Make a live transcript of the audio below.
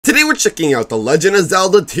Today we're checking out The Legend of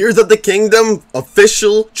Zelda Tears of the Kingdom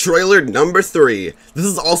official trailer number 3. This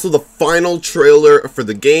is also the final trailer for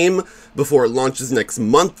the game before it launches next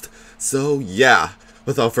month. So yeah,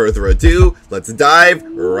 without further ado, let's dive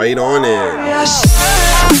right on in.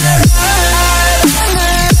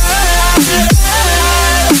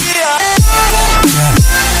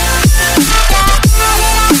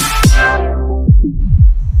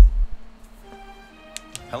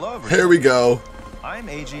 Hello everyone. Here we go. I'm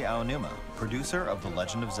Eiji Aonuma, producer of the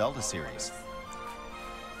Legend of Zelda series.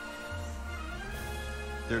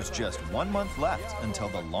 There's just 1 month left until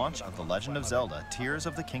the launch of The Legend of Zelda Tears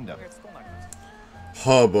of the Kingdom.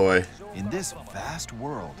 Oh boy. In this vast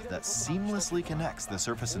world that seamlessly connects the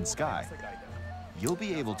surface and sky, you'll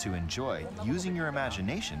be able to enjoy using your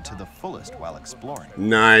imagination to the fullest while exploring.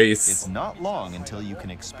 Nice. It's not long until you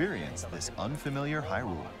can experience this unfamiliar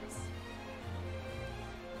Hyrule.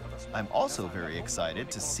 I'm also very excited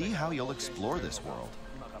to see how you'll explore this world.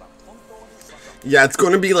 Yeah, it's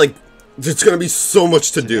going to be like, there's going to be so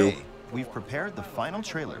much to do. Today, we've prepared the final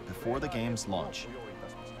trailer before the game's launch.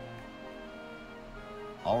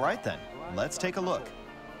 Alright then, let's take a look.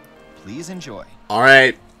 Please enjoy.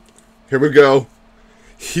 Alright, here we go.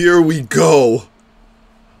 Here we go.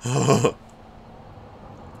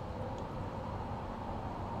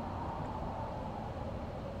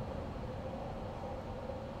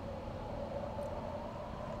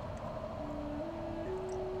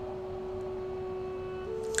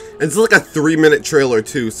 It's like a 3-minute trailer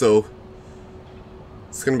too, so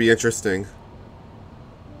it's gonna be interesting.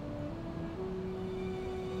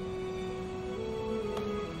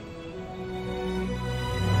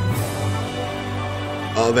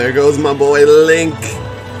 Oh, there goes my boy Link.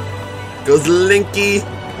 Goes Linky.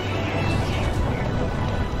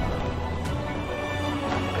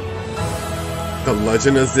 The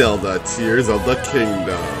Legend of Zelda Tears of the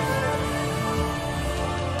Kingdom.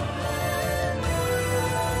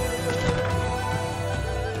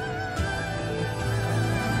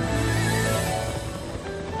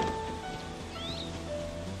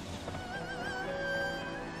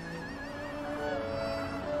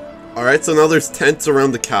 Alright, so now there's tents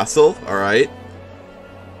around the castle, alright.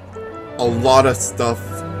 A lot of stuff.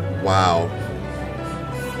 Wow.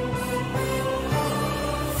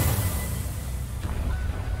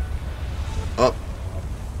 Up.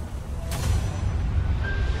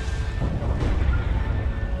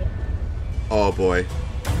 Oh boy.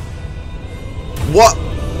 What?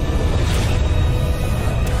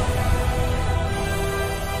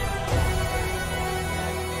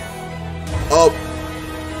 Oh.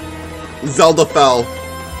 Zelda fell.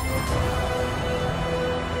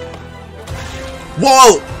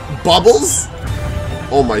 Whoa! Bubbles?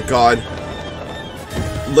 Oh my god.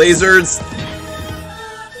 Lasers.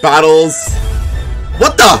 Battles.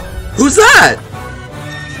 What the? Who's that?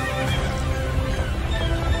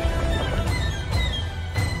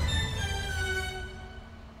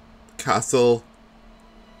 Castle.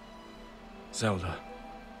 Zelda.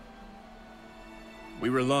 We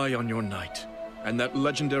rely on your knight and that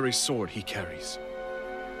legendary sword he carries.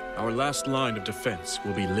 Our last line of defense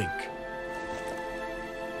will be Link.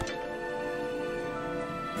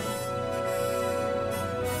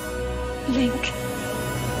 Link.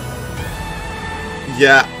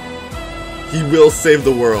 Yeah. He will save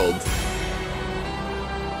the world.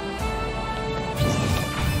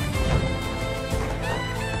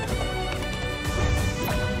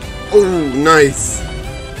 Oh, nice.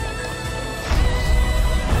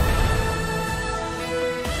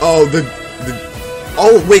 Oh,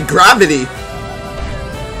 oh, wait, gravity.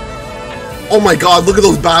 Oh my god, look at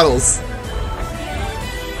those battles.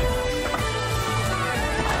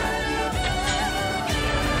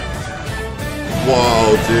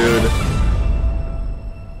 Whoa, dude.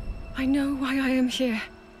 I know why I am here.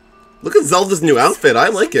 Look at Zelda's new outfit. I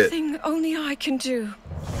like it. Something only I can do.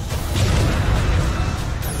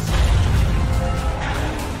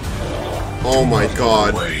 Oh my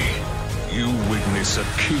god. You witness a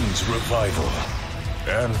king's revival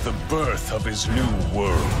and the birth of his new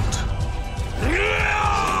world.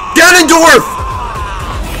 Ganondorf!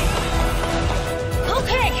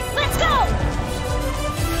 Okay, let's go!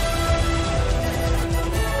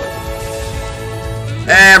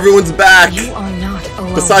 Hey, everyone's back! You are not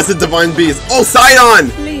alone. Besides the Divine Beast. Oh, Sidon!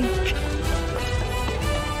 Link.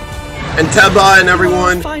 And Teba and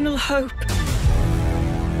everyone. Final hope.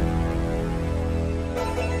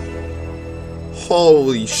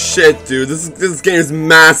 Holy shit, dude! This game is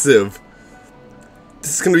massive.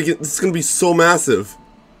 This is gonna be so massive.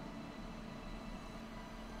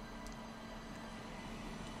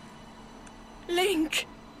 Link.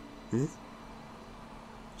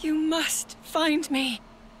 You must find me.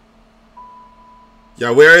 Yeah,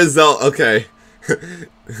 where is Zelda? Okay.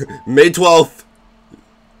 May 12th.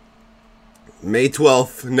 May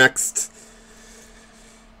 12th,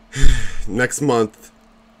 next month.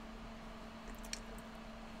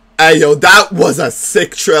 Hey, yo, that was a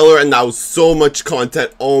sick trailer, and that was so much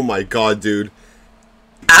content. Oh my god, dude.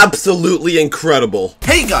 Absolutely incredible.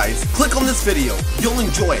 Hey guys, click on this video. You'll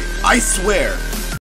enjoy it, I swear.